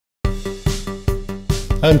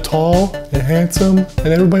I'm tall and handsome and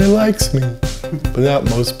everybody likes me. But not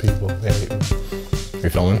most people, they hate me. Are you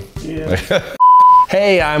filming? Yeah.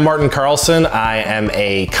 Hey, I'm Marten Carlson. I am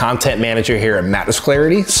a content manager here at Mattress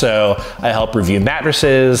Clarity. So I help review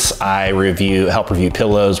mattresses, I help review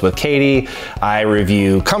pillows with Katie, I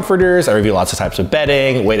review comforters, I review lots of types of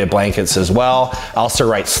bedding, weighted blankets as well. I also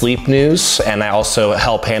write sleep news, and I also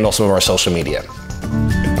help handle some of our social media.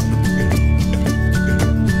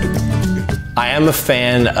 I am a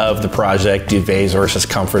fan of the project Duvets versus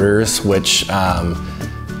Comforters, which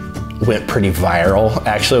went pretty viral.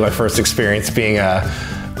 Actually, my first experience being a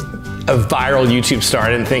viral YouTube star, I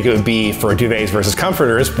didn't think it would be for duvets versus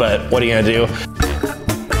comforters, but what are you gonna do?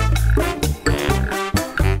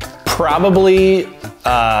 Probably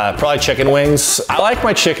chicken wings. I like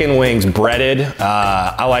my chicken wings breaded.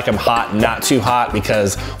 I like them hot, not too hot,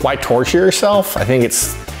 because why torture yourself? I think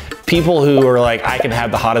it's people who are like, I can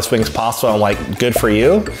have the hottest wings possible. I'm like, good for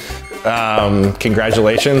you.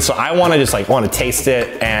 Congratulations. So I want to taste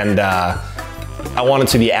it, and I want it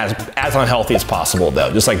to be as unhealthy as possible though,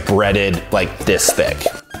 just like breaded like this thick.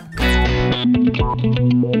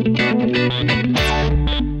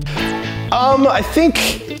 I think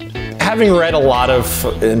having read a lot of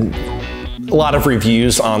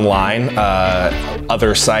reviews online,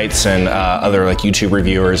 other sites and other like YouTube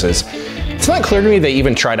reviewers, it's not clear to me they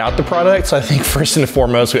even tried out the product. So I think first and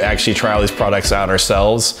foremost, we actually try all these products out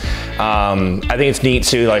ourselves. I think it's neat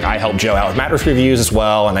too, like I help Joe out with mattress reviews as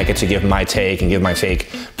well, and I get to give my take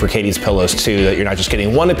for Katie's pillows too, that you're not just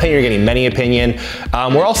getting one opinion, you're getting many opinion.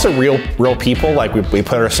 We're also real people. Like we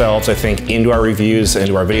put ourselves, I think, into our reviews,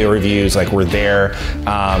 into our video reviews, like we're there.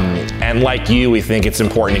 And like you, we think it's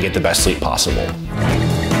important to get the best sleep possible.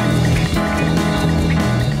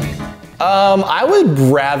 I would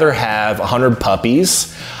rather have 100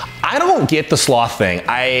 puppies. I don't get the sloth thing.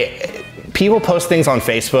 People post things on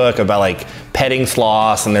Facebook about like petting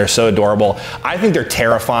sloths and they're so adorable. I think they're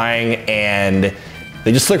terrifying and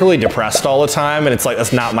they just look really depressed all the time, and it's like,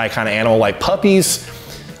 that's not my kind of animal. Like puppies,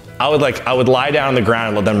 I would lie down on the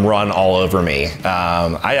ground and let them run all over me.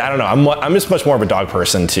 I don't know, I'm just much more of a dog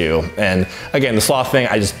person too. And again, the sloth thing,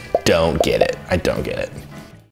 I just don't get it. I don't get it.